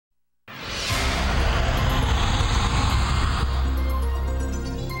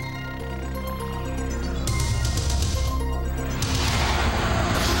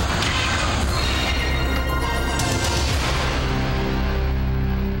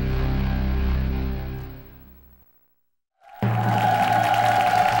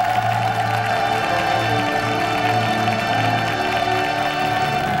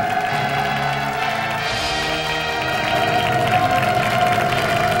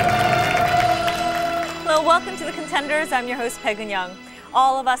Welcome to the Contenders. I'm your host, Peg Young.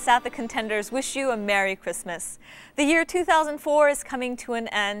 All of us at the Contenders wish you a Merry Christmas. The year 2004 is coming to an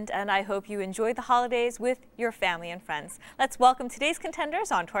end, and I hope you enjoy the holidays with your family and friends. Let's welcome today's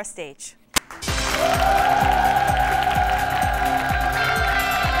Contenders onto our stage.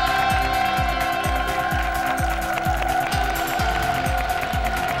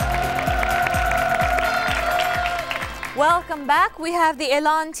 Welcome back. We have the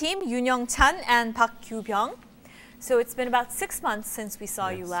Elan team, Yoon Young-chan and Park Kyu-byung. So it's been about 6 months since we saw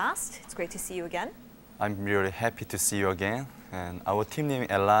you last. It's great to see you again. I'm really happy to see you again. And our team name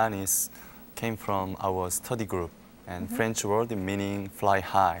Elan came from our study group, and French word meaning fly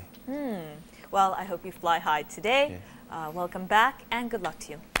high. Well, I hope you fly high today. Welcome back and good luck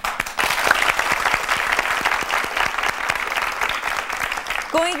to you.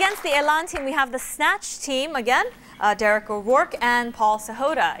 Going against the Elan team, we have the Snatch team again. Derek O'Rourke and Paul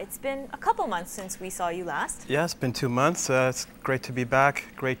Sahota. It's been a couple months since we saw you last. Yeah, it's been 2 months. It's great to be back.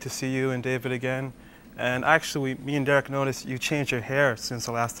 Great to see you and David again. And actually, me and Derek noticed you changed your hair since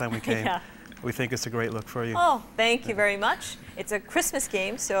the last time we came. We think it's a great look for you. Oh, thank you very much. It's a Christmas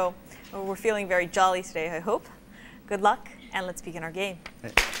game, so we're feeling very jolly today, I hope. Good luck, and let's begin our game.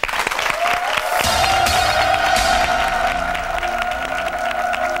 Hey.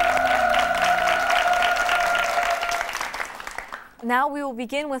 Now we will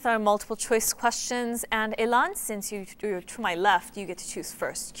begin with our multiple choice questions. And Elan, since you're to my left, you get to choose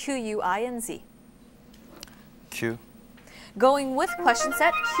first. Q, U, I, and Z. Q. Going with question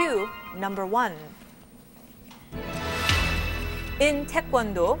set Q, number 1. In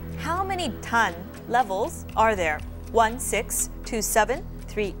Taekwondo, how many Dan levels are there? 1, 6, 2, 7,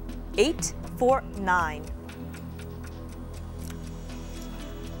 3, 8, 4, 9.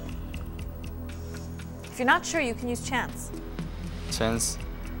 If you're not sure, you can use chance. Chance.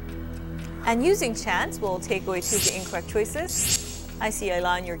 And using chance, we'll take away 2 of the incorrect choices. I see,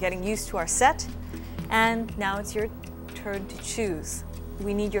 Elan, you're getting used to our set. And now it's your turn to choose.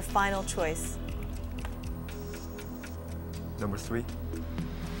 We need your final choice. Number 3.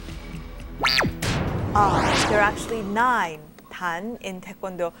 There are actually 9 Dan in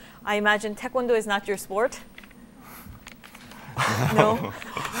Taekwondo. I imagine Taekwondo is not your sport? No?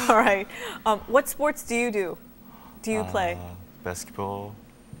 All right. What sports do you do? Do you play? Basketball,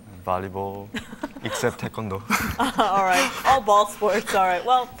 volleyball, except Taekwondo. All right, all ball sports. All right.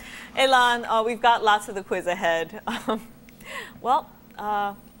 Well, Elan, we've got lots of the quiz ahead. It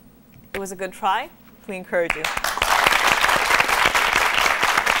was a good try. We encourage you.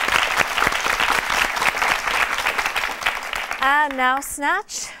 And now,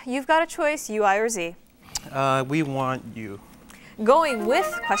 Snatch, you've got a choice, U, I, or Z. We want you. Going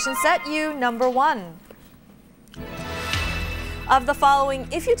with question set U, number 1. Of the following,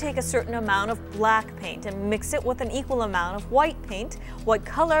 if you take a certain amount of black paint and mix it with an equal amount of white paint, what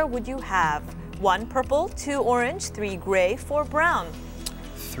color would you have? 1, purple, 2, orange, 3, gray, 4, brown.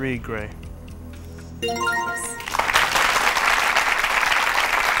 3, gray. Yes.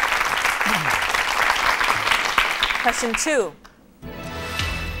 Question 2.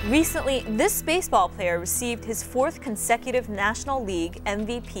 Recently, this baseball player received his 4th consecutive National League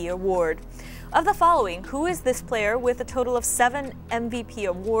MVP award. Of the following, who is this player with a total of 7 MVP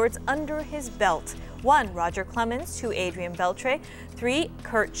awards under his belt? 1, Roger Clemens. 2, Adrian Beltre. 3,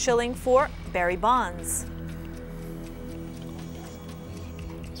 Curt Schilling. 4, Barry Bonds.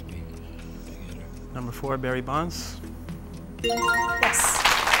 Number 4, Barry Bonds. Yes.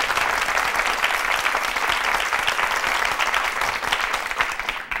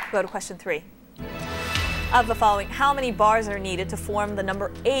 Go to question 3. Of the following, how many bars are needed to form the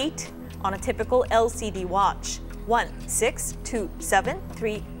number 8 on a typical LCD watch? 1, 6, 2, 7,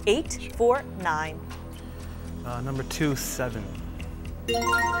 3, 8, 4, 9. Number 2, 7.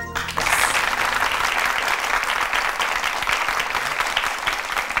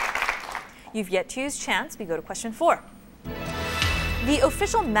 You've yet to use chance. We go to question 4. The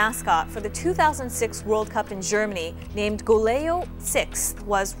official mascot for the 2006 World Cup in Germany, named Goleo 6,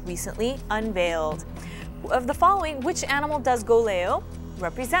 was recently unveiled. Of the following, which animal does Goleo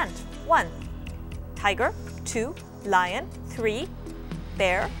represent? 1, tiger. 2, lion. 3,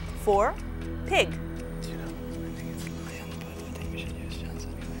 bear. 4, pig.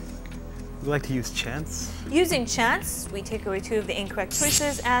 Would you like to use chance? Using chance, we take away 2 of the incorrect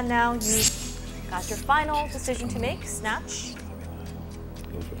choices, and now you've got your final decision to make. Snatch.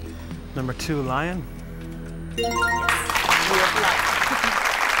 Number 2, lion. Yes. Wheel of Life.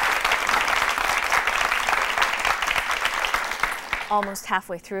 Almost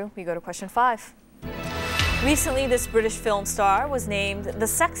halfway through, we go to question 5. Recently, this British film star was named the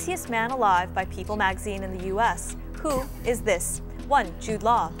sexiest man alive by People magazine in the US. Who is this? 1. Jude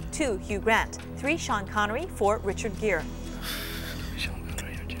Law. 2. Hugh Grant. 3. Sean Connery. 4. Richard Gere.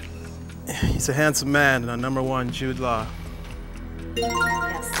 He's a handsome man, number 1, Jude Law.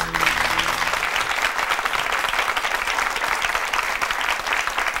 Yes.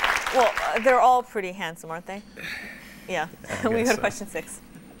 Well, they're all pretty handsome, aren't they? Yeah. We go to question 6.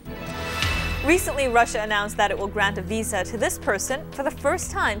 Recently, Russia announced that it will grant a visa to this person for the first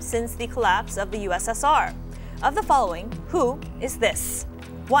time since the collapse of the USSR. Of the following, who is this?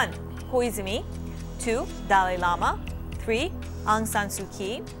 1. Koizumi. 2. Dalai Lama. 3. Aung San Suu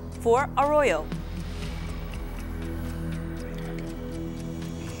Kyi. 4. Arroyo.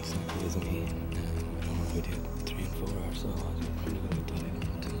 It's not Koizumi. I don't know if we did 3 and 4 or so. I'm probably going to Dalai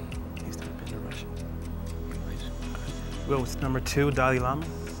Lama too. He's not been to Russia. Well, it's number 2, Dalai Lama.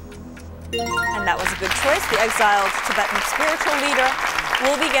 And that was a good choice. The exiled Tibetan spiritual leader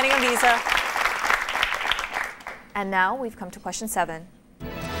will be getting a visa. And now we've come to question 7.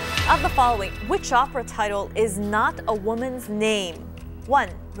 Of the following, which opera title is not a woman's name? 1.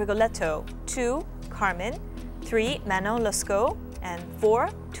 Rigoletto. 2. Carmen. 3. Manon Lescaut. And 4.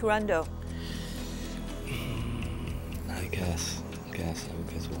 Turandot. I guess. I would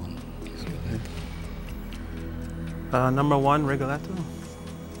guess 1. Number 1, Rigoletto.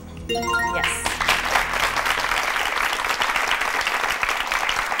 Yes.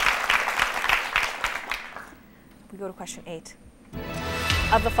 We go to question 8.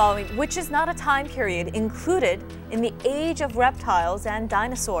 Of the following, which is not a time period included in the age of reptiles and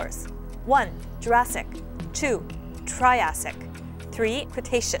dinosaurs? 1. Jurassic. 2. Triassic. 3.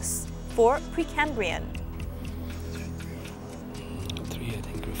 Cretaceous. 4. Precambrian. 3, I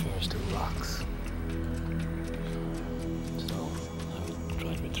think, refers to rocks. So I would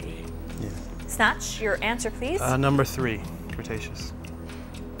try for 3. Yeah. Snatch, your answer, please. Number 3, Cretaceous.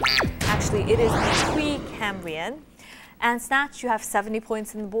 Actually, it is Precambrian. And Snatch, you have 70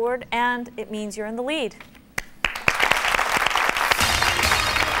 points in the board, and it means you're in the lead.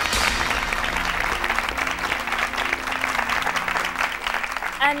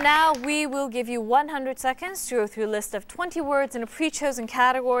 And now we will give you 100 seconds to go through a list of 20 words in a pre-chosen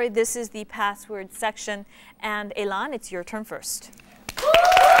category. This is the password section. And Elan, it's your turn first.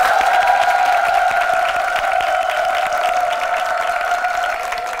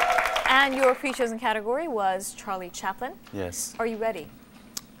 And your pre-chosen category was Charlie Chaplin. Yes. Are you ready?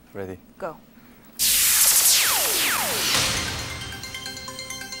 Ready. Go.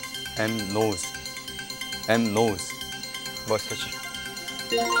 M nose. M nose. Mustache.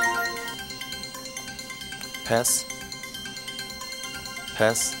 Pass.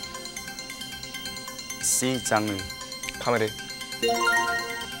 Pass. C 장르. Comedy.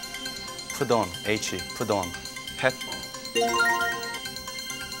 Put on. H. Put on. Hat.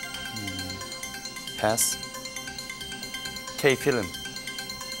 Pass. K film.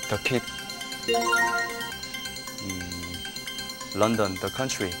 The Kid. London, the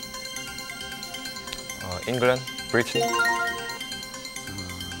country. England. Britain.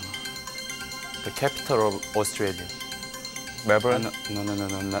 The capital of Australia. Melbourne. No,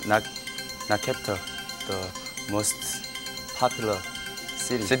 not capital. The most popular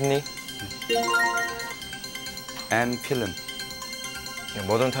city. Sydney. M film.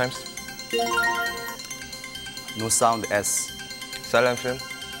 Modern Times. No sound S. Silent film.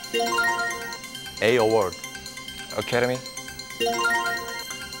 A award. Academy.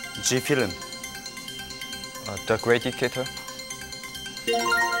 G film. The Great Dictator.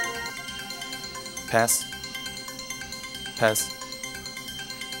 Pass. Pass.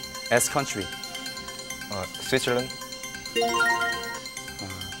 S country. Switzerland.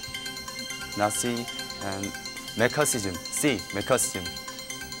 Nazi and Marxism. C. Marxism.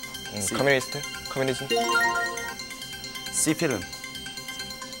 C. Communism. C film.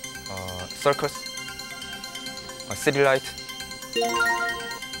 Circus. City light.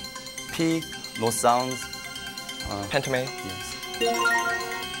 P. No sounds. Pantomime. Yes.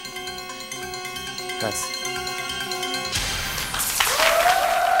 Pass.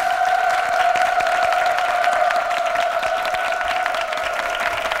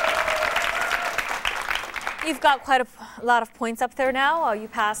 You've got quite a lot of points up there now. You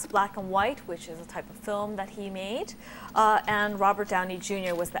passed Black and White, which is a type of film that he made. And Robert Downey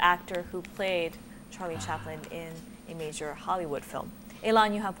Jr. was the actor who played Charlie Chaplin in a major Hollywood film.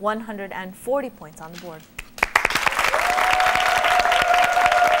 Elan, you have 140 points on the board.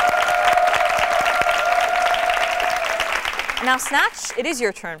 Now, Snatch, it is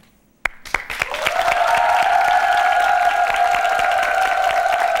your turn.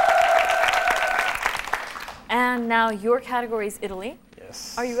 now your category is Italy.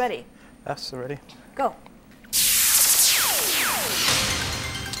 Yes. Are you ready? Yes, ready. Go.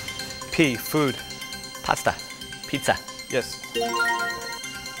 P, food. Pasta. Pizza. Yes.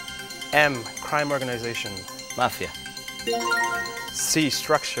 M, crime organization. Mafia. C,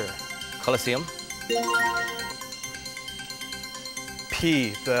 structure. Colosseum. P,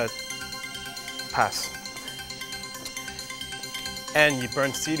 the pass. N, you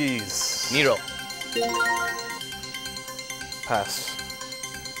burn CDs. Nero. Pass.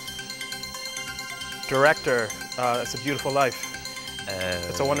 Director, It's a Beautiful Life.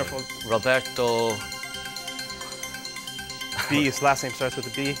 It's a wonderful. Roberto B, his last name starts with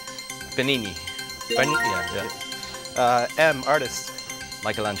a B. Benigni. Yeah. M, artist.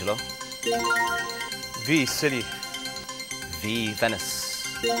 Michelangelo. V, city. V, Venice.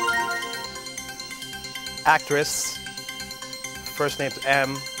 Actress. First name's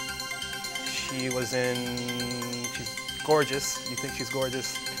M. She's gorgeous. You think she's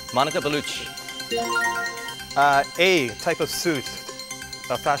gorgeous. Monica Bellucci. A, type of suit.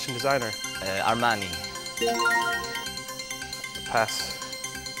 A fashion designer. Armani. Pass.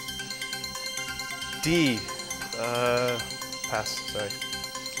 D, pass, sorry.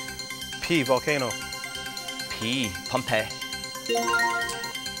 P, volcano. P, Pompeii.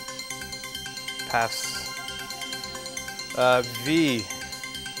 Pass. V,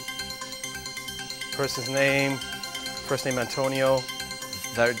 person's name, first name Antonio.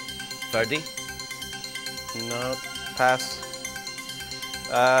 Verdi. No, pass.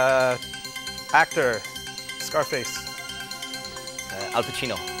 Actor, Scarface. Al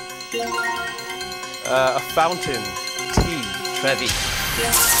Pacino. A fountain, T. Trevi.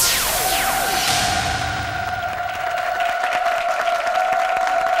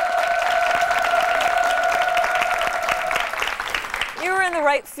 You were in the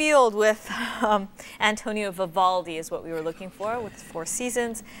right field with Antonio Vivaldi is what we were looking for with Four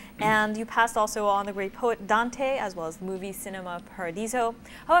Seasons. And you passed also on the great poet Dante as well as the movie Cinema Paradiso.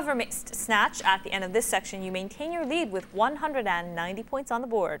 However, Snatch, at the end of this section, you maintain your lead with 190 points on the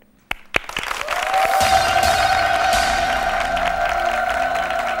board.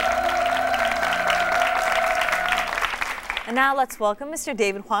 And now let's welcome Mr.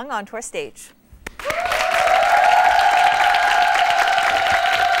 David Huang onto our stage.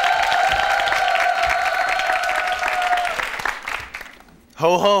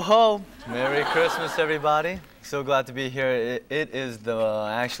 Ho, ho, ho. Merry Christmas, everybody. So glad to be here. It is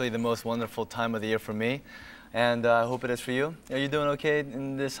actually the most wonderful time of the year for me, and I hope it is for you. Are you doing okay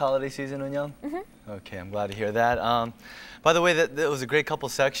in this holiday season, Eun-young? Mm-hmm. Okay, I'm glad to hear that. By the way, that was a great couple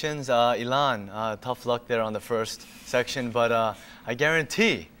sections. Ilan, tough luck there on the first section, but I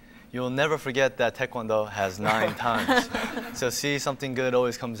guarantee you'll never forget that Taekwondo has 9 times. So see, something good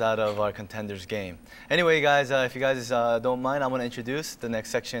always comes out of our Contenders game. Anyway, guys, if you guys don't mind, I'm going to introduce the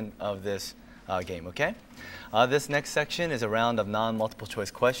next section of this game, okay? This next section is a round of non-multiple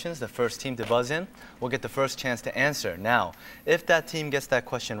choice questions. The first team to buzz in will get the first chance to answer. Now, if that team gets that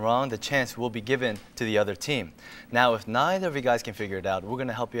question wrong, the chance will be given to the other team. Now, if neither of you guys can figure it out, we're going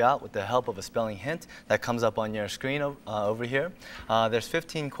to help you out with the help of a spelling hint that comes up on your screen over here. There's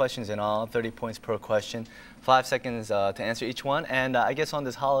 15 questions in all, 30 points per question, 5 seconds to answer each one. And I guess on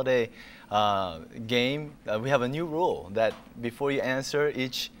this holiday game, we have a new rule that before you answer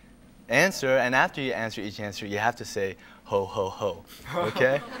each answer, and after you answer each answer, you have to say ho, ho, ho.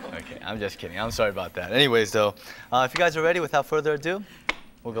 Okay? Okay, I'm just kidding. I'm sorry about that. Anyways, though, if you guys are ready, without further ado,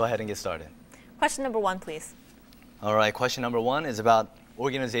 we'll go ahead and get started. Question number 1, please. All right, question number 1 is about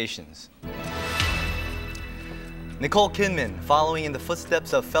organizations. Nicole Kidman, following in the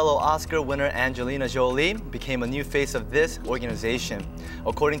footsteps of fellow Oscar winner Angelina Jolie, became a new face of this organization.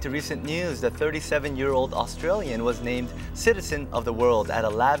 According to recent news, the 37-year-old Australian was named Citizen of the World at a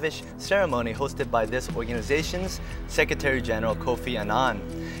lavish ceremony hosted by this organization's Secretary General Kofi Annan.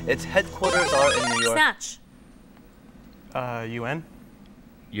 Its headquarters are in New York. Snatch. UN.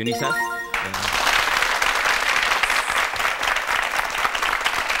 UNICEF.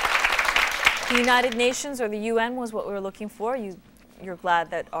 The United Nations or the UN was what we were looking for. You're glad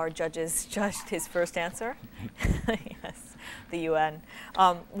that our judges judged his first answer? Yes, the UN.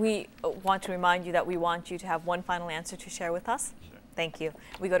 We want to remind you that we want you to have one final answer to share with us. Sure. Thank you.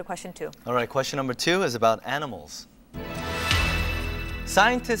 We go to question 2. All right, question number 2 is about animals.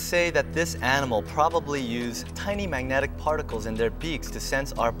 Scientists say that this animal probably used tiny magnetic particles in their beaks to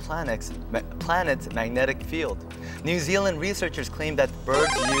sense our planet's magnetic field. New Zealand researchers claim that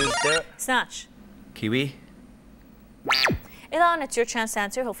birds use their... Snatch. Kiwi. Ilan, it's your chance to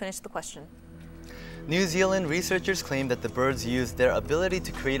answer. He'll finish the question. New Zealand researchers claim that the birds use their ability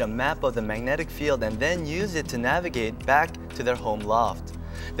to create a map of the magnetic field and then use it to navigate back to their home loft.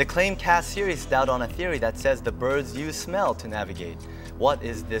 The claim casts serious doubt on a theory that says the birds use smell to navigate. What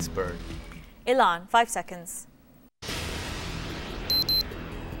is this bird? Ilan, 5 seconds.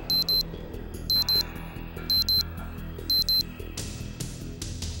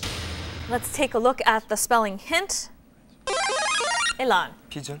 Let's take a look at the spelling hint. Ilan.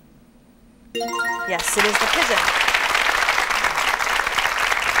 Pigeon. Yes, it is the pigeon.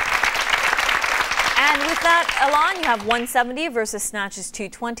 And with that, Ilan, you have 170 versus Snatch's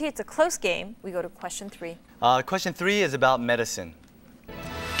 220. It's a close game. We go to question 3. Question 3 is about medicine.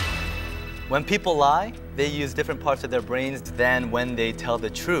 When people lie, they use different parts of their brains than when they tell the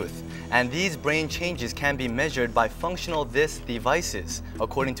truth. And these brain changes can be measured by functional devices,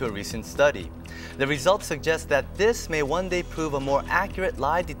 according to a recent study. The results suggest that this may one day prove a more accurate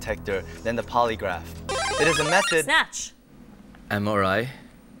lie detector than the polygraph. It is a method... Snatch. MRI.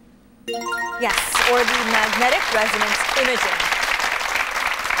 Yes, or the magnetic resonance imaging.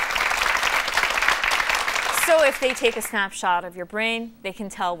 So if they take a snapshot of your brain, they can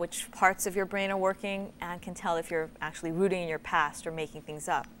tell which parts of your brain are working and can tell if you're actually rooting in your past or making things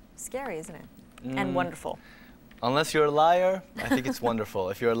up. Scary, isn't it? And wonderful. Unless you're a liar, I think it's wonderful.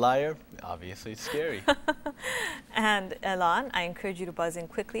 If you're a liar, obviously it's scary. And Ilan, I encourage you to buzz in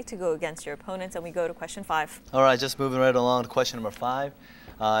quickly to go against your opponents, and we go to question 5. All right, just moving right along to question number 5.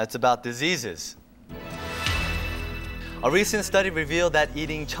 It's about diseases. A recent study revealed that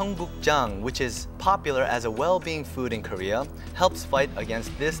eating 청국장, which is popular as a well-being food in Korea, helps fight against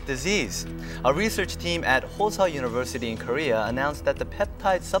this disease. A research team at Hosa University in Korea announced that the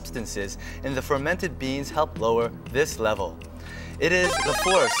peptide substances in the fermented beans help lower this level. It is the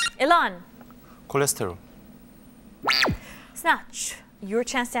force. Ilan. Cholesterol. Snatch. Your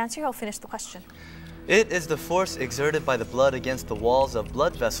chance to answer. I'll finish the question. It is the force exerted by the blood against the walls of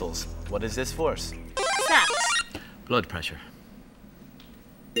blood vessels. What is this force? Snatch. Blood pressure.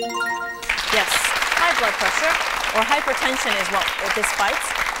 Yes, high blood pressure or hypertension is what this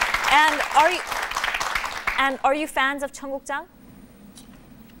fights. And are you fans of 청국장?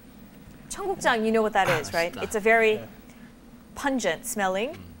 청국장, you know what that is, right? It's a very pungent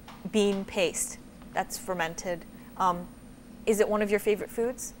smelling bean paste that's fermented. Is it one of your favorite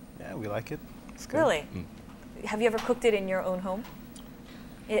foods? Yeah, we like it. It's good. Really? Have you ever cooked it in your own home?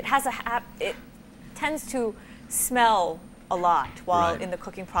 It has it tends to smell a lot while Right. in the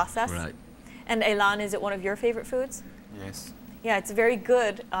cooking process. Right. And Ilan, is it one of your favorite foods? Yes. Yeah, it's a very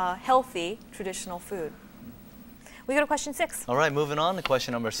good, healthy, traditional food. We go to question 6. All right, moving on to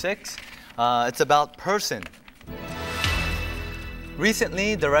question number 6. It's about person.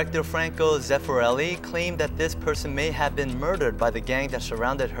 Recently, director Franco Zeffirelli claimed that this person may have been murdered by the gang that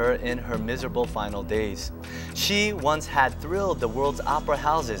surrounded her in her miserable final days. She once had thrilled the world's opera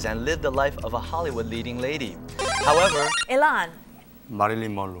houses and lived the life of a Hollywood leading lady. However, Ilan.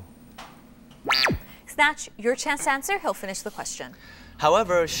 Marilyn Monroe. Snatch, your chance to answer. He'll finish the question.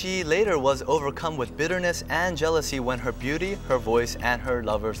 However, she later was overcome with bitterness and jealousy when her beauty, her voice, and her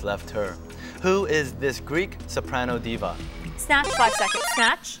lovers left her. Who is this Greek soprano diva? Snatch, 5 seconds.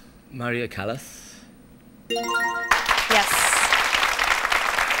 Snatch. Maria Callas. Yes.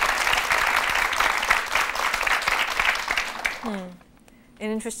 An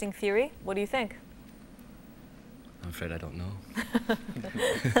interesting theory. What do you think? I'm afraid I don't know.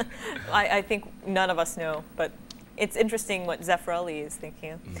 I think none of us know, but it's interesting what Zeffirelli is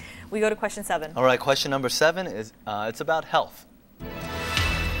thinking. We go to question 7. All right, question number 7 is it's about health.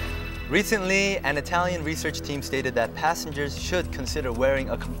 Recently, an Italian research team stated that passengers should consider wearing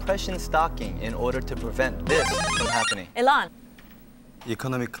a compression stocking in order to prevent this from happening. Ilan.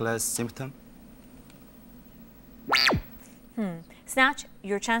 Economy class symptom. Snatch,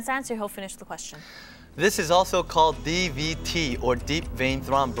 your chance to answer. He'll finish the question. This is also called DVT, or deep vein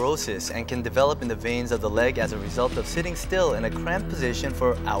thrombosis, and can develop in the veins of the leg as a result of sitting still in a cramped position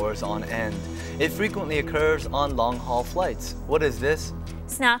for hours on end. It frequently occurs on long-haul flights. What is this?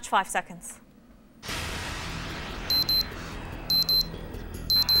 Snatch, 5 seconds.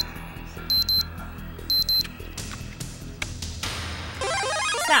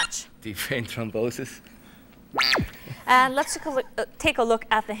 Snatch. Deep vein thrombosis. And let's take a look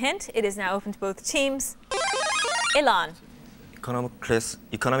at the hint. It is now open to both teams. Ilan. Economic class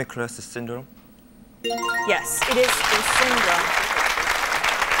syndrome. Yes, it is a syndrome.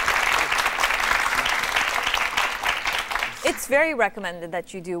 It's very recommended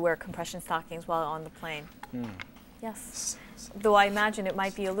that you do wear compression stockings while on the plane. Yes. Though I imagine it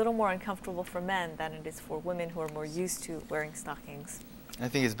might be a little more uncomfortable for men than it is for women who are more used to wearing stockings. I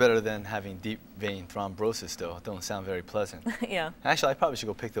think it's better than having deep vein thrombosis, though. It don't sound very pleasant. Yeah. Actually, I probably should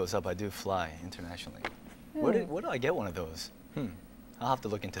go pick those up. I do fly internationally. Where do I get one of those? I'll have to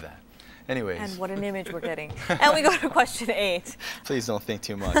look into that. Anyways. And what an image we're getting. And we go to question 8. Please don't think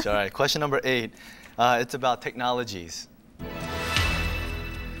too much. All right, question number 8. It's about technologies.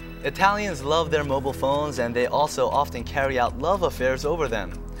 Italians love their mobile phones, and they also often carry out love affairs over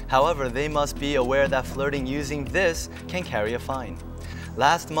them. However, they must be aware that flirting using this can carry a fine.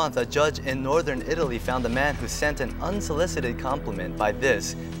 Last month, a judge in northern Italy found a man who sent an unsolicited compliment by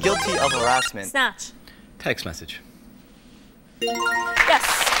this guilty of harassment. Snatch. Text message. Yes.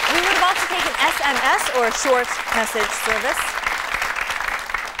 We would have also taken SMS or a short message service.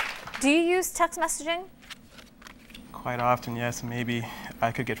 Do you use text messaging? Quite often, yes. Maybe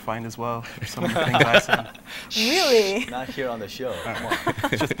I could get fined as well for some of the things I said. Really? Not here on the show. Come on.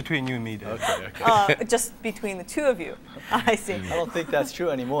 Just between you and me, Dave. Okay. Just between the two of you. I see. I don't think that's true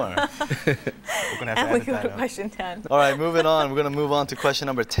anymore. We're gonna have And to we edit go that to out. question 10. All right, moving on. We're going to move on to question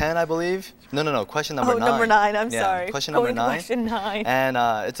number 10, I believe. No, question number 9. Number 9. I'm Yeah, sorry. Question number Going to 9. question 9.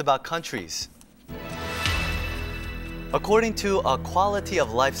 And it's about countries. According to a quality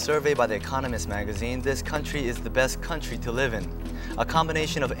of life survey by The Economist magazine, this country is the best country to live in. A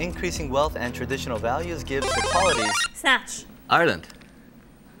combination of increasing wealth and traditional values gives the qualities. Snatch. Ireland.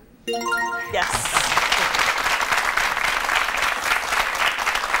 Yes.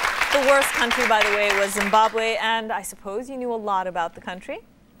 The worst country, by the way, was Zimbabwe, and I suppose you knew a lot about the country.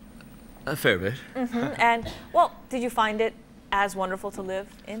 A fair bit. And, well, did you find it as wonderful to live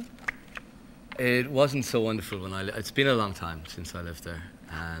in? It wasn't so wonderful when it's been a long time since I lived there,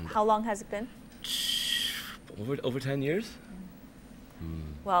 and How long has it been? over 10 years.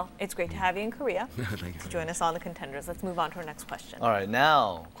 Well, it's great to have you in Korea. Thank you. To join us on the Contenders. Let's move on to our next question. All right,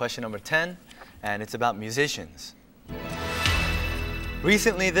 now question number 10, and it's about musicians.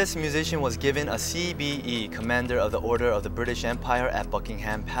 Recently, this musician was given a CBE, Commander of the Order of the British Empire, at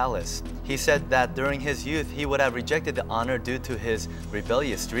Buckingham Palace. He said that during his youth, he would have rejected the honor due to his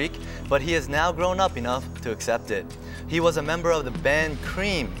rebellious streak, but he has now grown up enough to accept it. He was a member of the band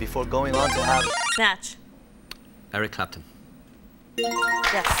Cream before going on to have... Snatch. Eric Clapton.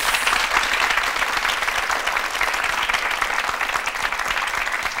 Yes.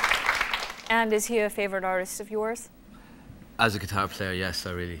 And is he a favorite artist of yours? As a guitar player, yes,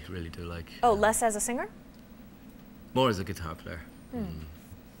 I really do like. Oh, less as a singer? More as a guitar player.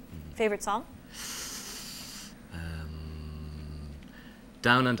 Favorite song?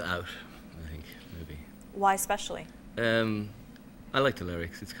 Down and Out, I think, maybe. Why especially? I like the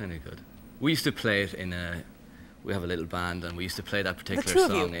lyrics, it's kind of good. We used to play it in we have a little band, and we used to play that particular two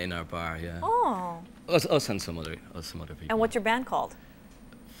of you? song in our bar, yeah. Oh. Us and some other people. And what's your band called?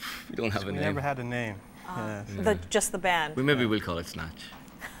 We don't have a We name. never had a name. Just the band. Maybe we'll call it Snatch.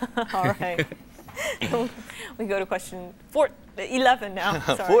 All right. We go to question 11 now.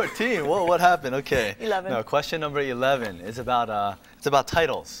 Sorry. 14, whoa, what happened? Okay. 11. No, question number 11 is about, it's about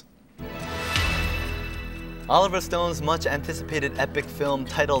titles. Oliver Stone's much anticipated epic film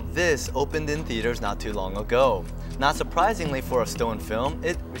titled This opened in theaters not too long ago. Not surprisingly for a Stone film,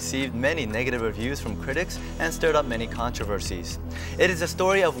 it received many negative reviews from critics and stirred up many controversies. It is a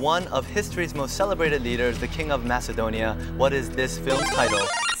story of one of history's most celebrated leaders, the King of Macedonia. What is this film's title?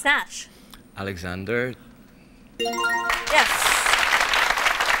 Snatch. Alexander. Yes.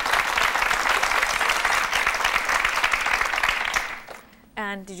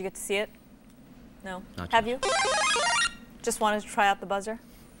 And did you get to see it? No? Not Have yet. you? Just wanted to try out the buzzer?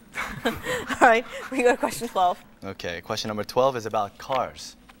 All right, we go to question 12. Okay, question number 12 is about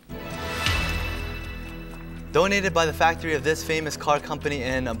cars. Donated by the factory of this famous car company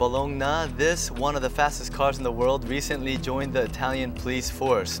in Bologna, this, one of the fastest cars in the world, recently joined the Italian police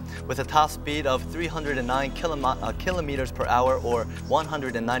force. With a top speed of 309 kilometers per hour or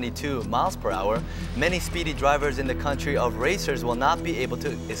 192 miles per hour, many speedy drivers in the country of racers will not be able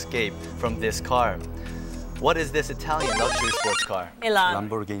to escape from this car. What is this Italian luxury sports car? Ilan.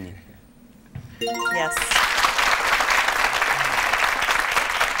 Lamborghini. Yes.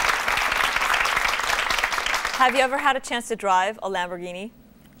 Have you ever had a chance to drive a Lamborghini?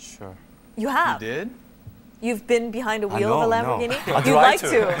 Sure. You have? You did? You've been behind a wheel of a Lamborghini? I'd You'd like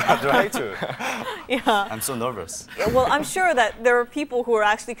to. I'd like to. Yeah. I'm so nervous. Well, I'm sure that there are people who are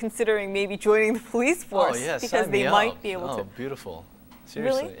actually considering maybe joining the police force Oh, yeah, because sign they me might up. be able Oh, to. beautiful.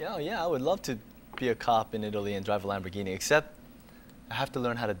 Seriously. Really? Oh, yeah, I would love to be a cop in Italy and drive a Lamborghini, except I have to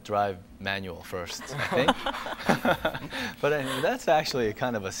learn how to drive manual first, I think. But that's actually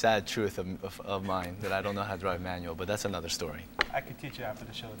kind of a sad truth of mine, that I don't know how to drive manual, but that's another story. I could teach you after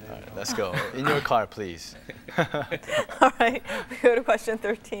the show, Dave. All right, let's go. In your car, please. All right, we go to question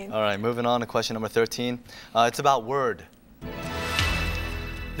 13. All right, moving on to question number 13. It's about word.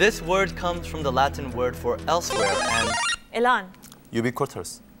 This word comes from the Latin word for elsewhere and Elan,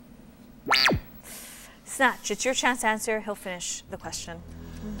 Ubiquitous. Snatch, it's your chance to answer. He'll finish the question.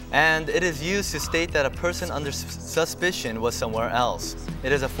 and it is used to state that a person under suspicion was somewhere else.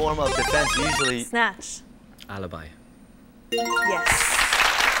 It is a form of defense usually. Snatch. Alibi. Yes.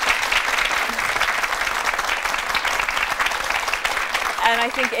 And I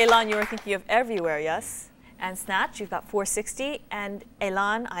think, Elan, you were thinking of everywhere, yes? And Snatch, you've got 460. And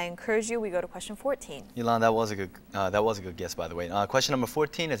Elan, I encourage you, we go to question 14. Elan, that was a good guess, by the way. Question number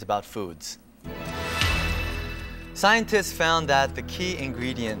 14 is about foods. Scientists found that the key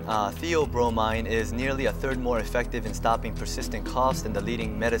ingredient, theobromine, is nearly a third more effective in stopping persistent coughs than the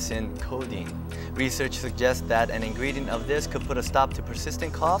leading medicine, codeine. Research suggests that an ingredient of this could put a stop to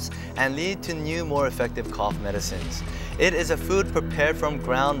persistent coughs and lead to new, more effective cough medicines. It is a food prepared from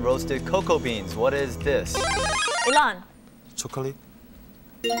ground roasted cocoa beans. What is this? Elan. Chocolate.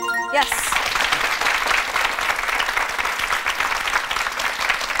 Yes.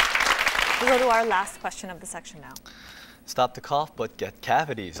 We go to our last question of the section now. Stop the cough, but get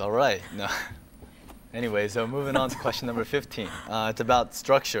cavities. All right. No. Anyway, so moving on to question number 15. It's about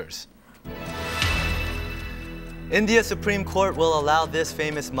structures. India's Supreme Court will allow this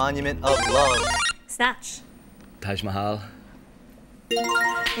famous monument of love. Snatch. Taj Mahal.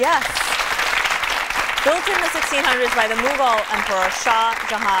 Yes. Built in the 1600s by the Mughal Emperor Shah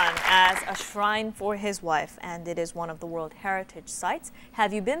Jahan as a shrine for his wife, and it is one of the World Heritage Sites.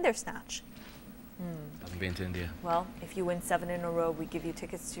 Have you been there, Snatch? I haven't been to India. Well, if you win 7 in a row, we give you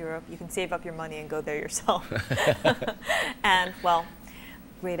tickets to Europe. You can save up your money and go there yourself. And, well,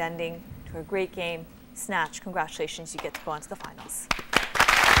 great ending to a great game. Snatch, congratulations, you get to go on to the finals.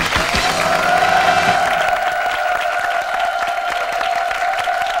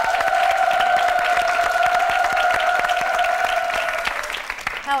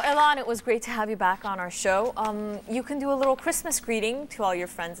 Now, Elan, it was great to have you back on our show. You can do a little Christmas greeting to all your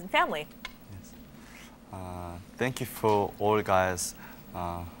friends and family. Thank you for all guys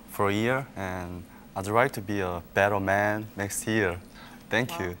for a year, and I'd like to be a better man next year.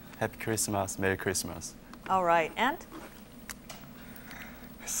 Thank you. Happy Christmas, Merry Christmas. All right, and?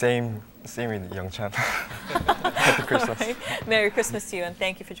 Same with Youngchan. Happy Christmas. All right. Merry Christmas to you, and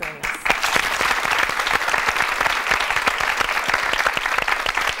thank you for joining us.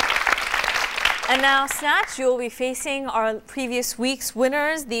 And now, Snatch, you will be facing our previous week's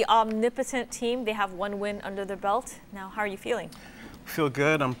winners, the Omnipotent team. They have 1 win under their belt. Now, how are you feeling? I feel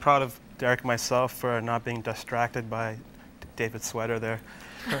good. I'm proud of Derek myself for not being distracted by David's sweater there.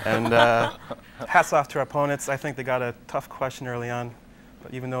 And hats off to our opponents. I think they got a tough question early on.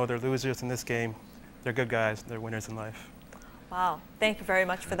 But even though they're losers in this game, they're good guys. They're winners in life. Wow. Thank you very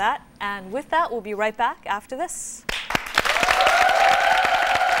much for that. And with that, we'll be right back after this.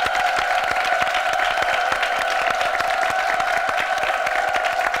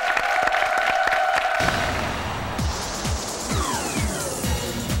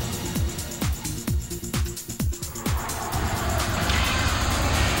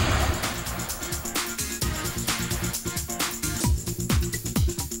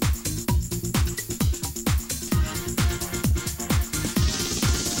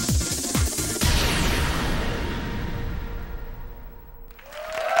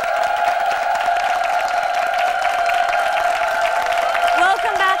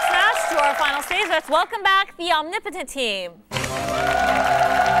 Let's welcome back the Omnipotent team.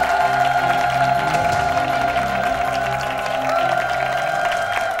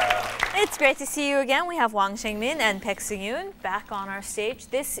 It's great to see you again. We have Wang Shengmin and Baek Seung-yoon back on our stage.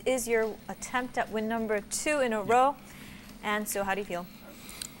 This is your attempt at win number 2 in a row. And so how do you feel?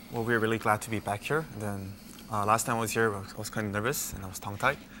 Well, we're really glad to be back here. And then last time I was here, I was kind of nervous and I was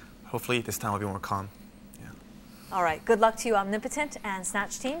tongue-tied. Hopefully this time I'll be more calm. Yeah. All right, good luck to you, Omnipotent and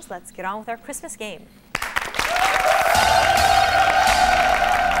Snatch teams. Let's get on with our Christmas game.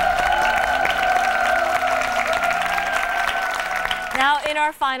 Now, in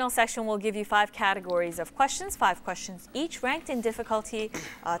our final section, we'll give you 5 categories of questions, 5 questions each, ranked in difficulty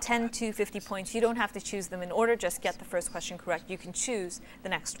 10 to 50 points. You don't have to choose them in order, just get the first question correct. You can choose the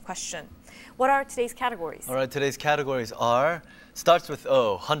next question. What are today's categories? All right, today's categories are, starts with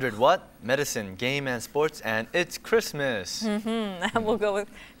O, 100 what, medicine, game and sports, and it's Christmas. And we'll go with,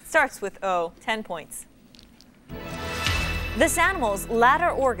 starts with O, 10 points. This animal's latter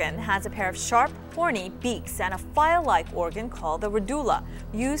organ has a pair of sharp, horny beaks and a file-like organ called the radula,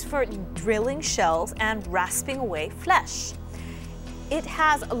 used for drilling shells and rasping away flesh. It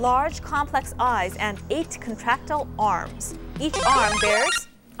has large, complex eyes and 8 contractile arms. Each arm bears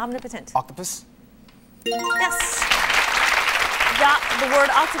omnipotent. Octopus. Yes. The word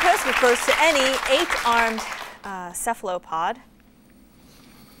octopus refers to any 8-armed cephalopod.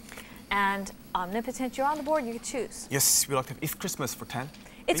 And omnipotent, you're on the board, you can choose. Yes, we'd like to have It's Christmas for 10.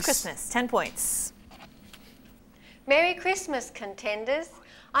 It's please. Christmas, 10 points. Merry Christmas, contenders.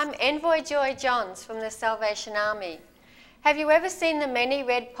 I'm Envoy Joy Johns from the Salvation Army. Have you ever seen the many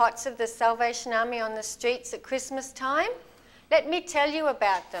red pots of the Salvation Army on the streets at Christmas time? Let me tell you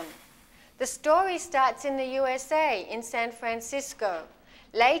about them. The story starts in the USA, in San Francisco.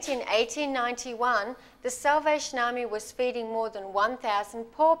 Late in 1891, the Salvation Army was feeding more than 1,000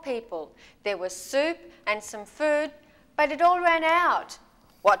 poor people. There was soup and some food, but it all ran out.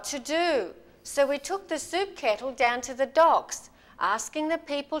 What to do? So we took the soup kettle down to the docks, asking the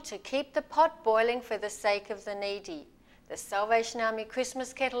people to keep the pot boiling for the sake of the needy. The Salvation Army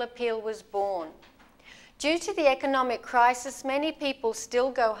Christmas Kettle Appeal was born. Due to the economic crisis, many people still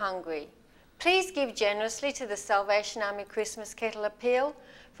go hungry. Please give generously to the Salvation Army Christmas Kettle Appeal.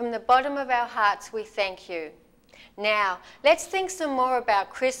 From the bottom of our hearts, we thank you. Now, let's think some more about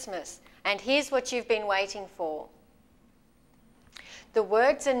Christmas, and here's what you've been waiting for. The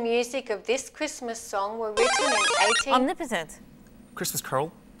words and music of this Christmas song were written in Omnipotent. Christmas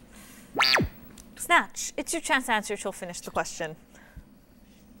Carol. Snatch, it's your chance to answer. She'll finish the question.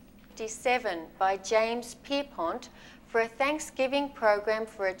 1857 by James Pierpont for a Thanksgiving program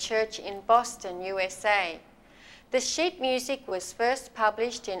for a church in Boston, USA. The sheet music was first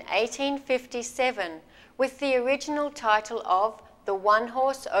published in 1857 with the original title of The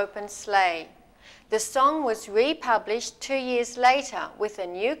One-Horse Open Sleigh. The song was republished 2 years later with a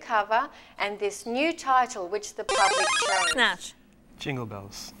new cover and this new title which the public chose. Snatch. Jingle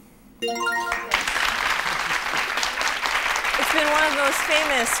Bells. It's been one of the most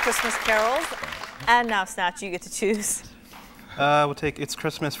famous Christmas carols. And now, Snatch, you get to choose. We'll take It's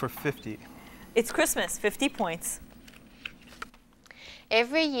Christmas for 50. It's Christmas, 50 points.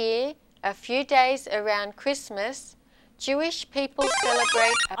 Every year, a few days around Christmas, Jewish people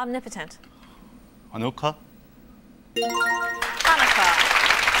celebrate Omnipotent. Hanukkah. Hanukkah.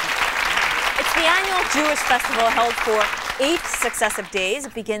 It's the annual Jewish festival held for 8 successive days.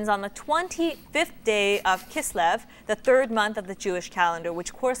 It begins on the 25th day of Kislev, the 3rd month of the Jewish calendar,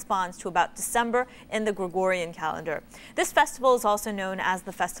 which corresponds to about December in the Gregorian calendar. This festival is also known as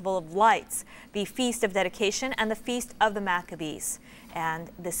the Festival of Lights, the Feast of Dedication, and the Feast of the Maccabees.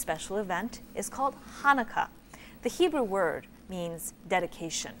 And this special event is called Hanukkah. The Hebrew word means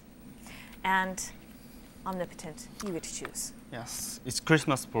dedication. And Omnipotent, you get to choose. Yes, it's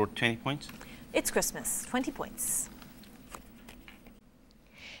Christmas for 20 points. It's Christmas, 20 points.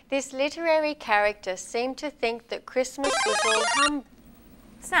 This literary character seemed to think that Christmas was all humble.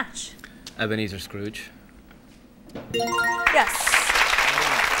 Snatch. Ebenezer Scrooge. Yes.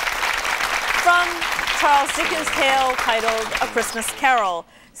 From Charles Dickens' tale titled A Christmas Carol,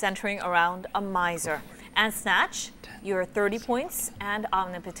 centering around a miser. And Snatch, you're 30 points, and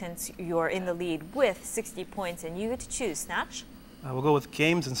Omnipotence, you're in the lead with 60 points, and you get to choose. Snatch. We'll go with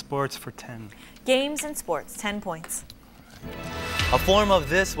Games and Sports for 10. Games and Sports, 10 points. A form of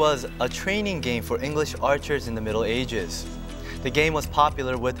this was a training game for English archers in the Middle Ages. The game was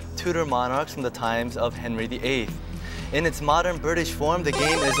popular with Tudor monarchs from the times of Henry VIII. In its modern British form, the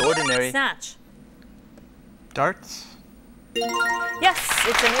game is ordinary. Snatch. Darts? Yes,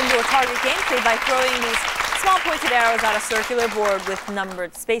 it's an indoor target game played by throwing these small pointed arrows at a circular board with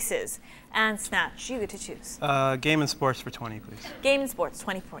numbered spaces. And Snatch, you get to choose. Game and Sports for 20, please. Game and Sports,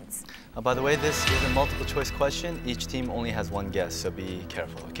 20 points. By the way, this is a multiple choice question. Each team only has one guess, so be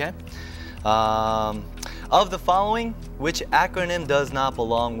careful, okay? Of the following, which acronym does not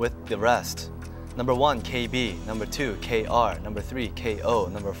belong with the rest? Number 1, KB. Number 2, KR. Number 3, KO.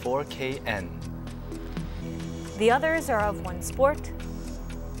 Number 4, KN. The others are of one sport.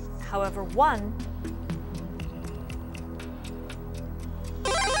 However, one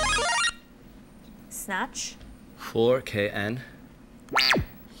Snatch. 4 KN.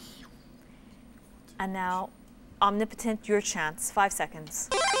 And now, Omnipotent, your chance. 5 seconds.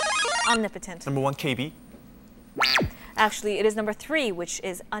 Omnipotent. Number 1, KB. Actually, it is number 3, which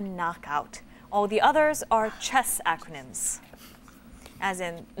is a knockout. All the others are chess acronyms, as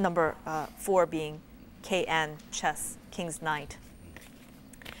in number 4 being KN, chess, King's Knight.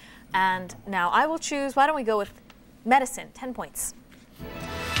 And now I will choose, why don't we go with medicine, 10 points.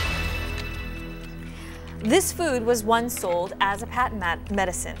 This food was once sold as a patent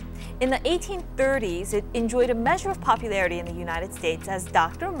medicine. In the 1830s, it enjoyed a measure of popularity in the United States as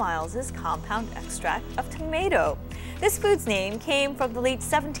Dr. Miles's compound extract of tomato. This food's name came from the late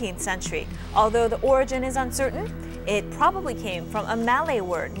 17th century. Although the origin is uncertain, it probably came from a Malay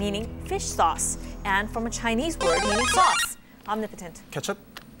word meaning fish sauce and from a Chinese word meaning sauce. Omnipotent. Ketchup?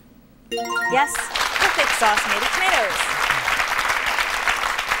 Yes, the thick sauce made of tomatoes.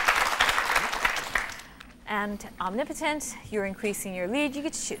 And Omnipotent, you're increasing your lead. You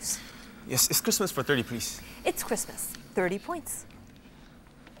get to choose. Yes, it's Christmas for 30, please. It's Christmas. 30 points.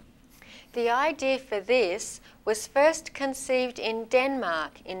 The idea for this was first conceived in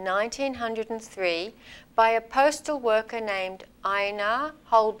Denmark in 1903 by a postal worker named Einar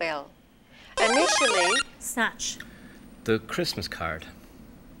Holbel. Initially, Snatch. The Christmas card.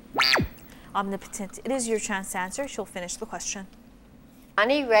 Omnipotent, it is your chance to answer. She'll finish the question.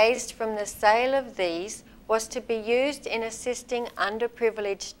 money raised from the sale of these was to be used in assisting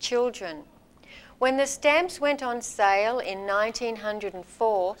underprivileged children. When the stamps went on sale in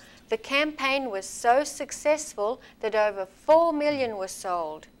 1904, the campaign was so successful that over 4 million were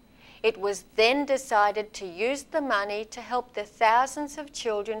sold. It was then decided to use the money to help the thousands of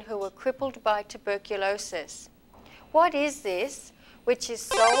children who were crippled by tuberculosis. What is this, which is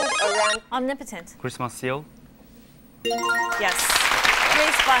sold around... Omnipotent. Christmas seal? Yes.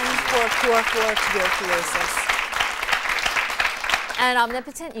 Raise funds for cure for tuberculosis. And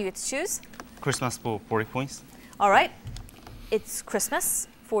Omnipotent, you get to choose. Christmas for 40 points. All right. It's Christmas,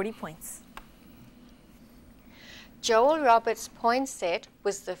 40 points. Joel Roberts Poinsett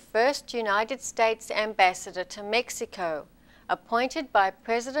was the first United States ambassador to Mexico, appointed by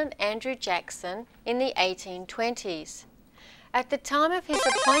President Andrew Jackson in the 1820s. At the time of his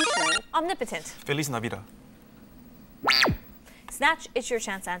appointment... Omnipotent. Feliz Navidad. Snatch, it's your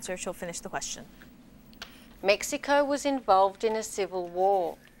chance to answer. She'll finish the question. Mexico was involved in a civil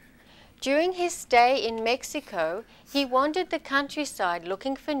war. During his stay in Mexico, he wandered the countryside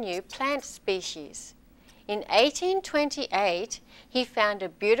looking for new plant species. In 1828, he found a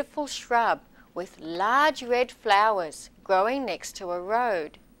beautiful shrub with large red flowers growing next to a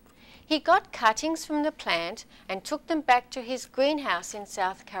road. He got cuttings from the plant and took them back to his greenhouse in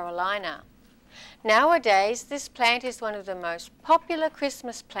South Carolina. Nowadays, this plant is one of the most popular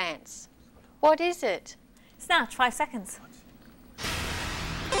Christmas plants. What is it? Snatch, 5 seconds.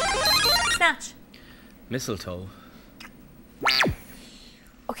 Snatch. Mistletoe.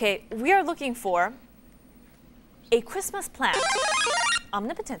 Okay, we are looking for a Christmas plant.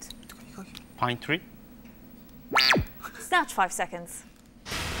 Omnipotent. Pine tree. Snatch, 5 seconds.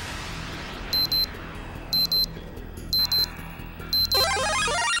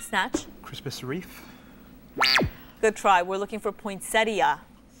 Snatch. Christmas wreath. Good try. We're looking for poinsettia.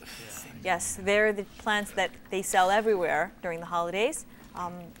 Yes, they're the plants that they sell everywhere during the holidays.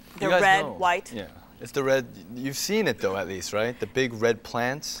 They're red, white. Yeah, it's the red. You've seen it though, at least, right? The big red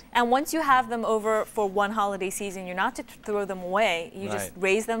plants. And once you have them over for one holiday season, you're not to throw them away. You just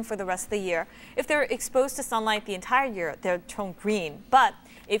raise them for the rest of the year. If they're exposed to sunlight the entire year, they'll turn green. But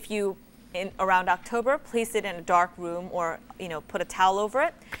if you, around October, place it in a dark room or put a towel over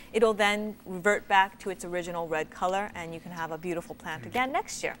it, it'll then revert back to its original red color, and you can have a beautiful plant again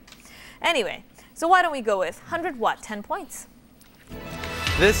next year. Anyway, so why don't we go with 100 what? 10 points.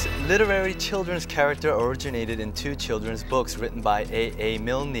 This literary children's character originated in 2 children's books written by A.A.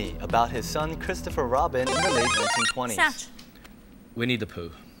 Milne about his son Christopher Robin in the late 1920s. Snatch. Winnie the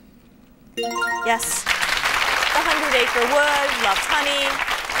Pooh. Yes. The 100-acre wood, loves honey.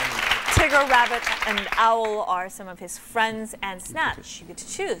 Tigger, rabbit, and owl are some of his friends. And Snatch, you get to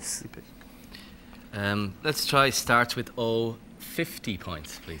choose. Let's try starts with O, 50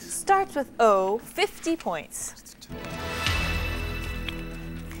 points, please. Starts with O, 50 points.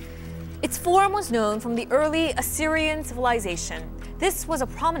 Its form was known from the early Assyrian civilization. This was a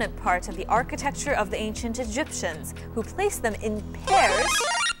prominent part of the architecture of the ancient Egyptians, who placed them in pairs.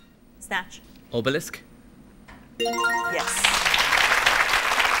 Snatch. Obelisk? Yes.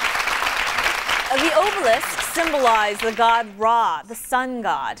 The obelisk symbolized the god Ra, the sun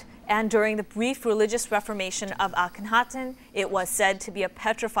god. And during the brief religious reformation of Akhenaten, it was said to be a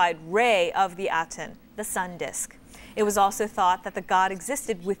petrified ray of the Aten, the sun disk. It was also thought that the god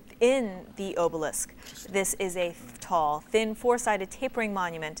existed within the obelisk. This is a tall, thin, 4-sided tapering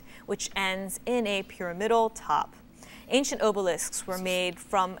monument which ends in a pyramidal top. Ancient obelisks were made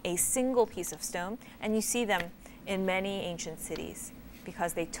from a single piece of stone, and you see them in many ancient cities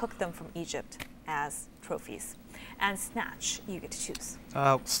because they took them from Egypt as trophies. And Snatch, you get to choose.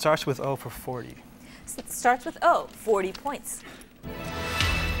 Starts with O for 40. Starts with O, 40 points.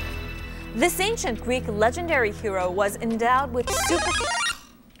 This ancient Greek legendary hero was endowed with super...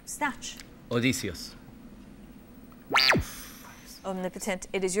 Snatch. Odysseus. Omnipotent,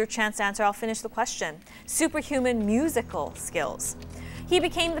 it is your chance to answer. I'll finish the question. Superhuman musical skills. He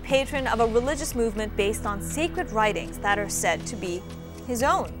became the patron of a religious movement based on sacred writings that are said to be his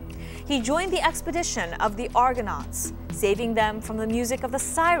own. He joined the expedition of the Argonauts, saving them from the music of the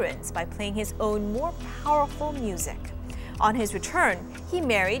sirens by playing his own more powerful music. On his return, he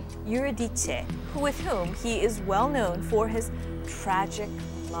married Eurydice, with whom he is well known for his tragic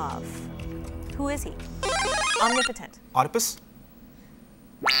love. Who is he? Omnipotent. Oedipus?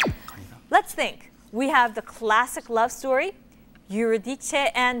 Let's think. We have the classic love story, Eurydice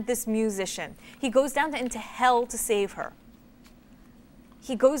and this musician. He goes down into hell to save her.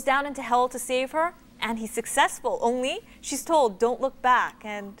 He goes down into hell to save her, and he's successful, only she's told, don't look back.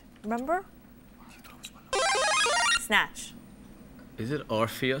 And remember? Snatch. Is it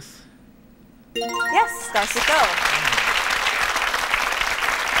Orpheus? Yes, starts with O.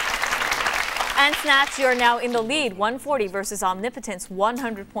 And Snatch, you're now in the lead, 140 versus Omnipotence,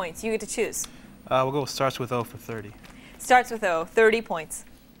 100 points. You get to choose. We'll go starts with O for 30. Starts with O, 30 points.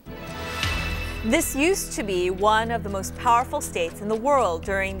 This used to be one of the most powerful states in the world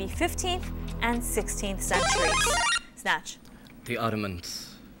during the 15th and 16th centuries. Snatch. The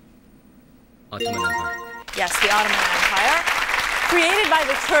Ottomans. Ottoman Empire. Yes, the Ottoman Empire. Created by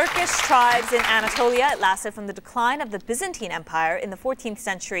the Turkish tribes in Anatolia, it lasted from the decline of the Byzantine Empire in the 14th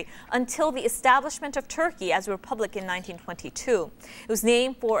century until the establishment of Turkey as a republic in 1922. It was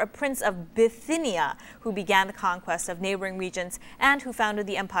named for a prince of Bithynia who began the conquest of neighboring regions and who founded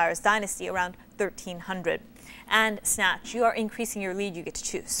the empire's dynasty around 1300. And Snatch, you are increasing your lead. You get to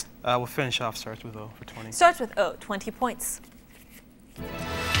choose. We'll finish off starts with O for 20. Starts with O, 20 points.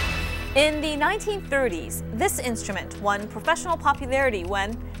 In the 1930s, this instrument won professional popularity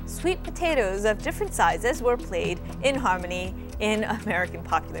when sweet potatoes of different sizes were played in harmony in American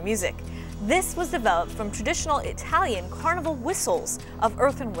popular music. This was developed from traditional Italian carnival whistles of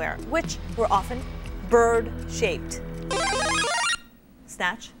earthenware, which were often bird-shaped.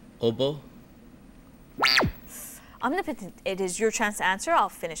 Snatch. Oboe. Omnipotent, it is your chance to answer. I'll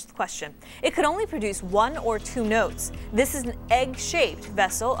finish the question. It could only produce 1 or 2 notes. This is an egg-shaped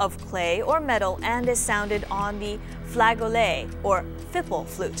vessel of clay or metal and is sounded on the flageolet or fipple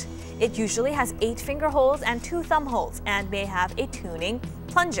flute. It usually has 8 finger holes and 2 thumb holes and may have a tuning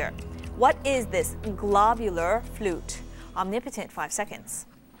plunger. What is this globular flute? Omnipotent, 5 seconds.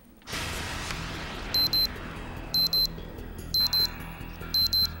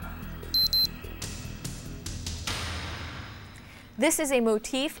 This is a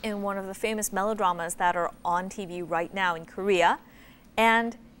motif in one of the famous melodramas that are on TV right now in Korea,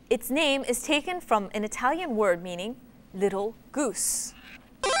 and its name is taken from an Italian word meaning little goose.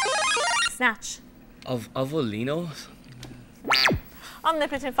 Snatch. Avellino?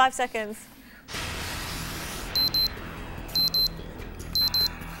 Omnipotent, 5 seconds.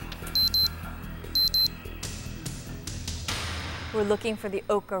 We're looking for the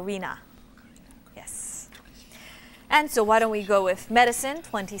ocarina. Yes. And so why don't we go with medicine,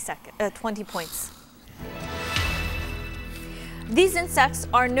 20 points. These insects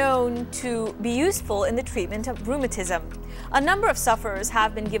are known to be useful in the treatment of rheumatism. A number of sufferers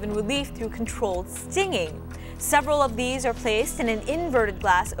have been given relief through controlled stinging. Several of these are placed in an inverted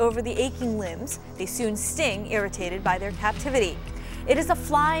glass over the aching limbs. They soon sting, irritated by their captivity. It is a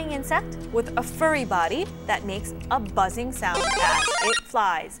flying insect with a furry body that makes a buzzing sound as it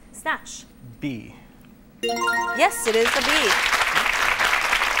flies. Snatch. B. Yes, it is the bee.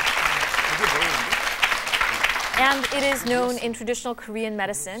 And it is known in traditional Korean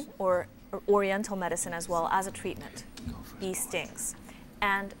medicine or Oriental medicine as well as a treatment. Bee stings.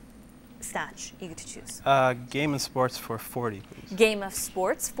 And Snatch, you get to choose. Game and sports for 40, please. Game of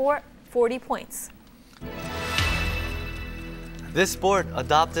sports for 40 points. This sport,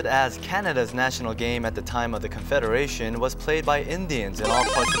 adopted as Canada's national game at the time of the Confederation, was played by Indians in all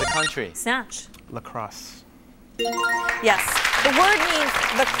parts of the country. Snatch. Lacrosse. Yes, the word means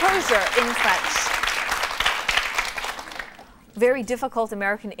the crozier in French. Very difficult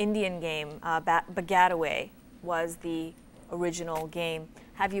American Indian game, Bagataway, was the original game.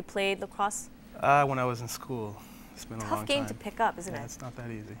 Have you played lacrosse? When I was in school. It's been a long time. Tough game to pick up, isn't it? It's not that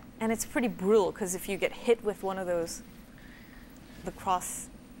easy. And it's pretty brutal because if you get hit with one of those lacrosse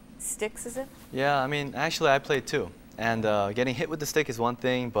sticks, is it? Yeah, I mean, actually I played too. And getting hit with the stick is one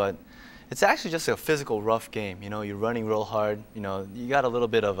thing, but it's actually just a physical rough game. You know, you're running real hard. You know, you got a little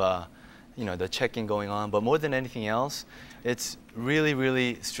bit of, you know, the checking going on. But more than anything else, it's really,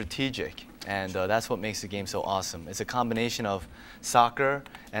 really strategic. And that's what makes the game so awesome. It's a combination of soccer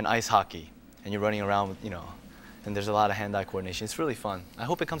and ice hockey. And you're running around, you know, and there's a lot of hand-eye coordination. It's really fun. I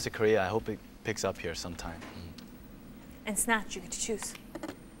hope it comes to Korea. I hope it picks up here sometime. And Snatch, you get to choose.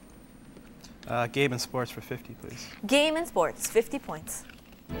 Game and sports for 50, please. Game and sports, 50 points.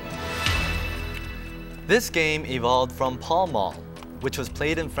 This game evolved from Pall Mall, which was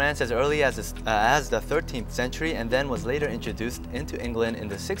played in France as early as the 13th century and then was later introduced into England in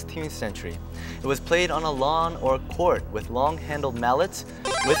the 16th century. It was played on a lawn or court with long-handled mallets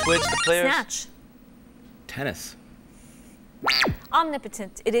with which the players... Snatch. Tennis.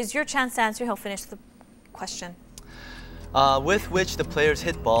 Omnipotent, it is your chance to answer. He'll finish the question. With which the players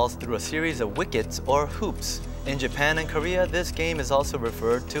hit balls through a series of wickets or hoops. In Japan and Korea, this game is also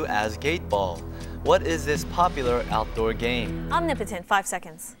referred to as gate ball. What is this popular outdoor game? Omnipotent, 5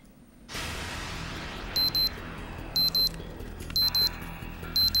 seconds.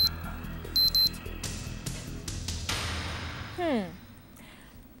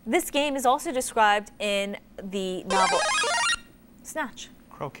 This game is also described in the novel. Snatch.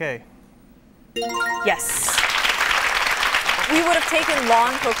 Croquet. Yes. We would have taken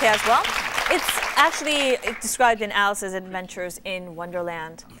lawn croquet as well. It's actually described in Alice's Adventures in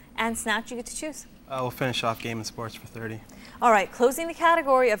Wonderland. And Snatch, you get to choose. We'll finish off game and sports for 30. All right, closing the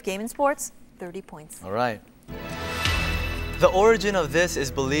category of game and sports, 30 points. All right. The origin of this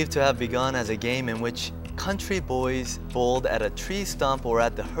is believed to have begun as a game in which country boys bowled at a tree stump or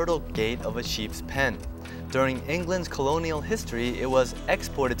at the hurdle gate of a sheep's pen. During England's colonial history, it was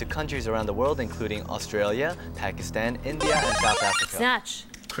exported to countries around the world, including Australia, Pakistan, India, and South Africa. Snatch.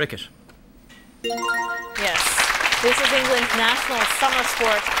 Cricket. Yes. This is England's national summer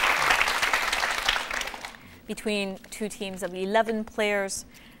sport between two teams of 11 players.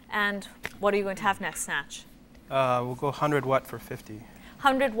 And what are you going to have next, Snatch? We'll go 100 watt for 50.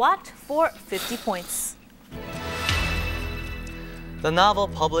 100 watt for 50 points. The novel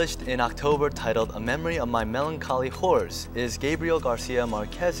published in October titled A Memory of My Melancholy Horse is Gabriel Garcia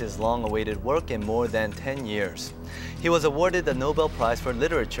Marquez's long-awaited work in more than 10 years. He was awarded the Nobel Prize for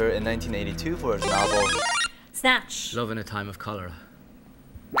Literature in 1982 for his novel Snatch. Love in a Time of Cholera.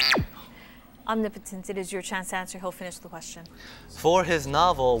 Omnipotent, it is your chance to answer. He'll finish the question. For his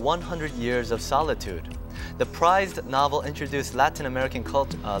novel 100 Years of Solitude. The prized novel introduced Latin American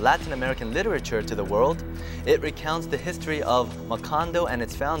literature to the world. It recounts the history of Macondo and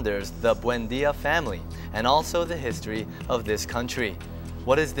its founders, the Buendia family, and also the history of this country.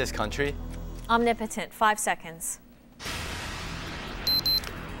 What is this country? Omnipotent, 5 seconds.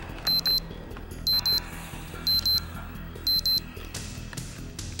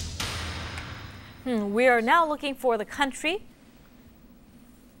 We are now looking for the country,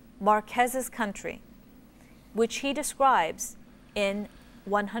 Marquez's country, which he describes in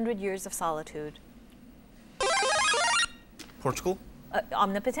 100 Years of Solitude. Portugal?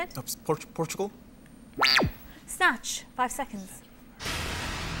 Omnipotent? Portugal? Snatch, 5 seconds.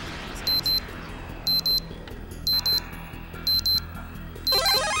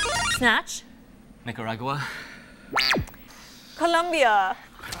 Snatch. Nicaragua. Colombia.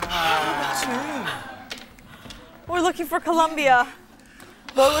 We're looking for Colombia.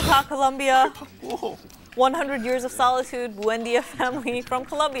 Bogota, Colombia. 100 Years of Solitude, Buendia family from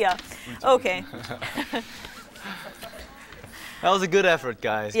Colombia. Okay. That was a good effort,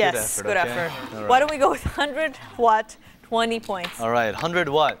 guys. Yes, good effort. All right. Why don't we go with 100 watt, 20 points. All right, 100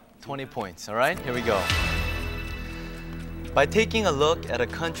 watt, 20 points. All right, here we go. By taking a look at a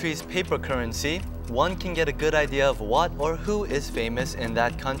country's paper currency, one can get a good idea of what or who is famous in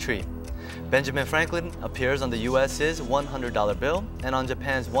that country. Benjamin Franklin appears on the US's $100 bill, and on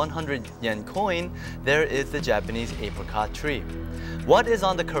Japan's 100 yen coin, there is the Japanese apricot tree. What is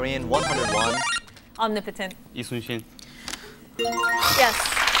on the Korean 101? Omnipotent. Lee Sun-shin. Yes.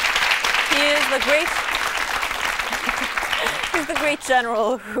 He is the great he's the great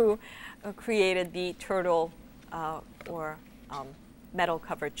general who created the turtle or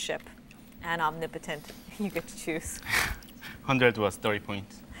metal-covered ship. And Omnipotent, you get to choose. 100 was 30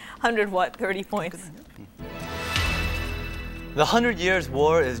 points. 100 watt, 30 points. The 100 Years'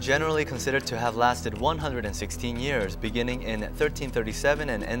 War is generally considered to have lasted 116 years, beginning in 1337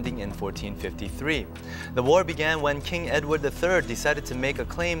 and ending in 1453. The war began when King Edward III decided to make a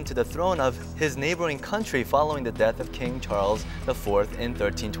claim to the throne of his neighboring country following the death of King Charles IV in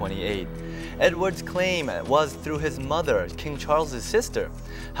 1328. Edward's claim was through his mother, King Charles's sister.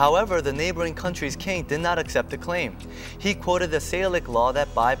 However, the neighboring country's king did not accept the claim. He quoted the Salic law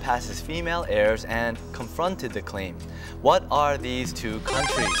that bypasses female heirs and confronted the claim. What are these two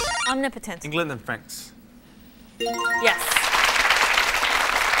countries? Omnipotent. England and France. Yes.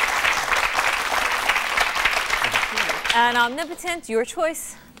 And Omnipotent, your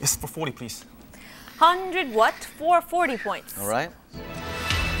choice. Yes, for 40, please. 100 watt for 40 points. All right.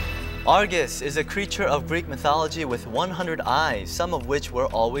 Argus is a creature of Greek mythology with 100 eyes, some of which were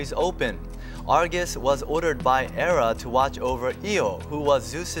always open. Argus was ordered by Hera to watch over Io, who was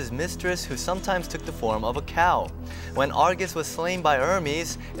Zeus's mistress who sometimes took the form of a cow. When Argus was slain by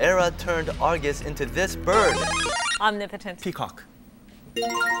Hermes, Hera turned Argus into this bird. Omnipotent. Peacock.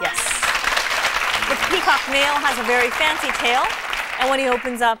 Yes. The peacock male has a very fancy tail, and when he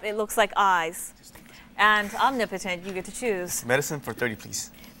opens up, it looks like eyes. And omnipotent, you get to choose. Medicine for 30, please.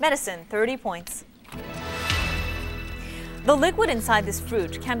 Medicine, 30 points. The liquid inside this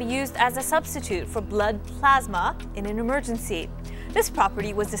fruit can be used as a substitute for blood plasma in an emergency. This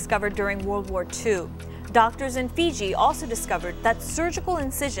property was discovered during World War II. Doctors in Fiji also discovered that surgical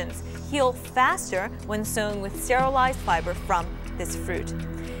incisions heal faster when sewn with sterilized fiber from this fruit.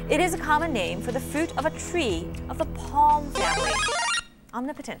 It is a common name for the fruit of a tree of the palm family.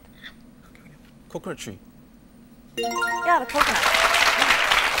 Omnipotent. Coconut tree. Yeah, the coconut.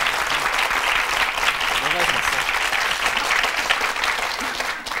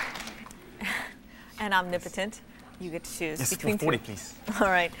 And omnipotent, you get to choose Yes, between 40, two. please. All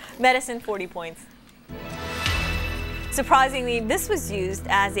right, medicine, 40 points. Surprisingly, this was used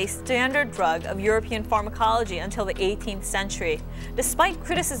as a standard drug of European pharmacology until the 18th century. Despite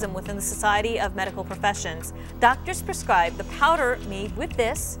criticism within the Society of Medical Professions, doctors prescribed the powder made with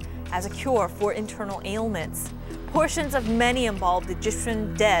this as a cure for internal ailments. Portions of many embalmed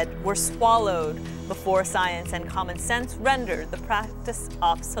Egyptian dead were swallowed before science and common sense rendered the practice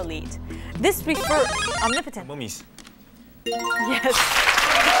obsolete. This refers omnipotent. Mummies. Yes.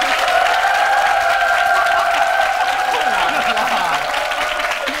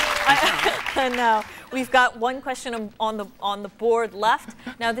 And now we've got one question on the board left.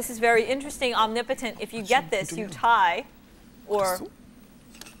 Now this is very interesting. Omnipotent. If you get this, you tie, or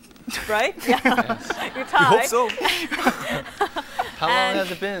right? Yeah, you tie. We hope so. How long has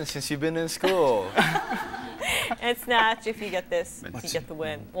it been since you've been in school? And snatch. If you get this, you get the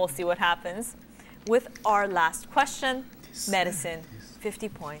win. We'll see what happens. With our last question, medicine, 50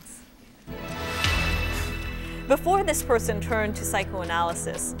 points. Before this person turned to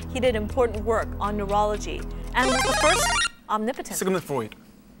psychoanalysis, he did important work on neurology and was the first omnipotent. Sigmund Freud.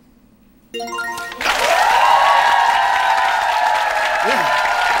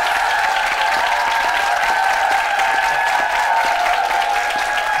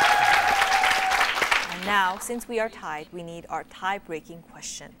 And now, since we are tied, we need our tie-breaking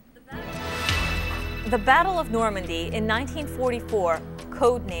question. The Battle of Normandy in 1944,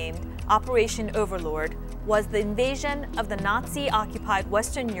 codenamed Operation Overlord, was the invasion of the Nazi-occupied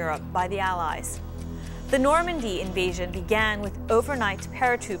Western Europe by the Allies. The Normandy invasion began with overnight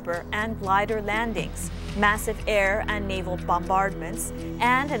paratrooper and glider landings, massive air and naval bombardments,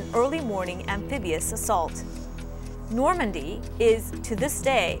 and an early morning amphibious assault. Normandy is, to this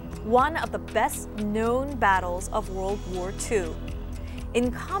day, one of the best-known battles of World War II.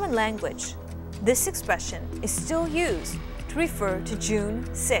 In common language, this expression is still used to refer to June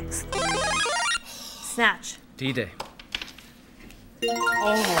 6th. Snatch. D-Day.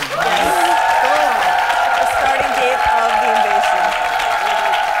 Oh, yes. The starting date of the invasion.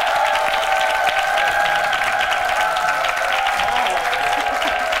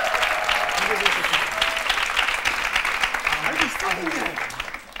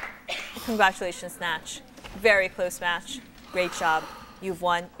 Congratulations, Snatch. Very close match. Great job. You've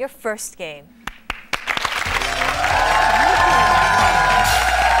won your first game.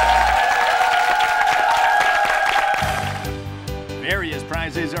 Various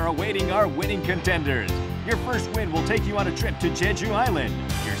prizes are awaiting our winning contenders. Your first win will take you on a trip to Jeju Island.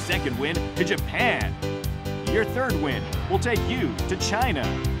 Your second win to Japan. Your third win will take you to China.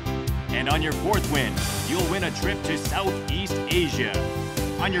 And on your fourth win, you'll win a trip to Southeast Asia.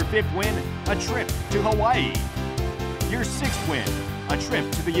 On your fifth win, a trip to Hawaii. Your sixth win, a trip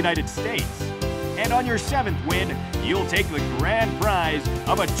to the United States. And on your seventh win, you'll take the grand prize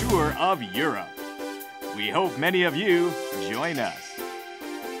of a tour of Europe. We hope many of you join us.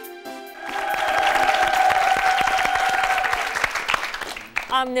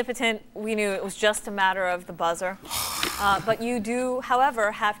 Omnipotent, we knew it was just a matter of the buzzer. But you do,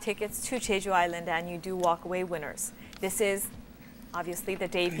 however, have tickets to Jeju Island, and you do walk away winners. This is obviously the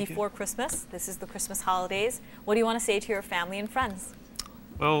day before Christmas. This is the Christmas holidays. What do you want to say to your family and friends?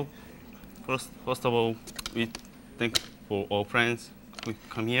 Well, first of all, we thank for all friends who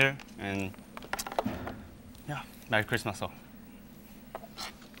come here, and yeah, Merry Christmas all.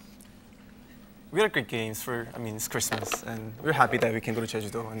 We had great games it's Christmas, and we're happy that we can go to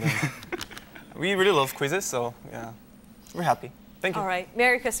Jeju-do. And then we really love quizzes, so yeah, we're happy. Thank you. All right.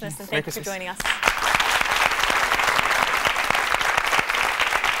 Merry Christmas, and thank you for joining us.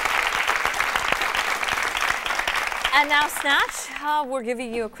 And now, Snatch, we're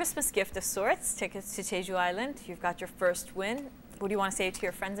giving you a Christmas gift of sorts, tickets to Jeju Island. You've got your first win. What do you want to say to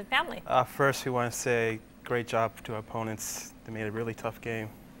your friends and family? First, we want to say great job to our opponents. They made a really tough game.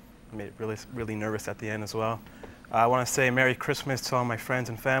 They made it really nervous at the end as well. I want to say Merry Christmas to all my friends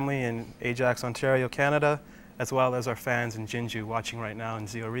and family in Ajax, Ontario, Canada, as well as our fans in Jinju watching right now in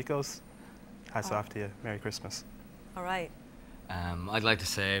Zio Ricos. Hats off to you. Merry Christmas. All right. I'd like to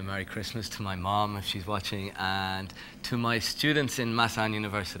say Merry Christmas to my mom if she's watching, and to my students in Masan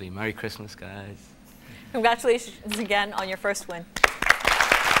University. Merry Christmas, guys. Congratulations again on your first win.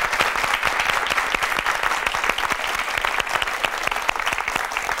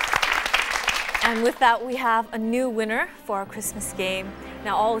 And with that, we have a new winner for our Christmas game.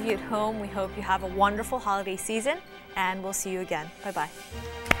 Now, all of you at home, we hope you have a wonderful holiday season, and we'll see you again. Bye-bye.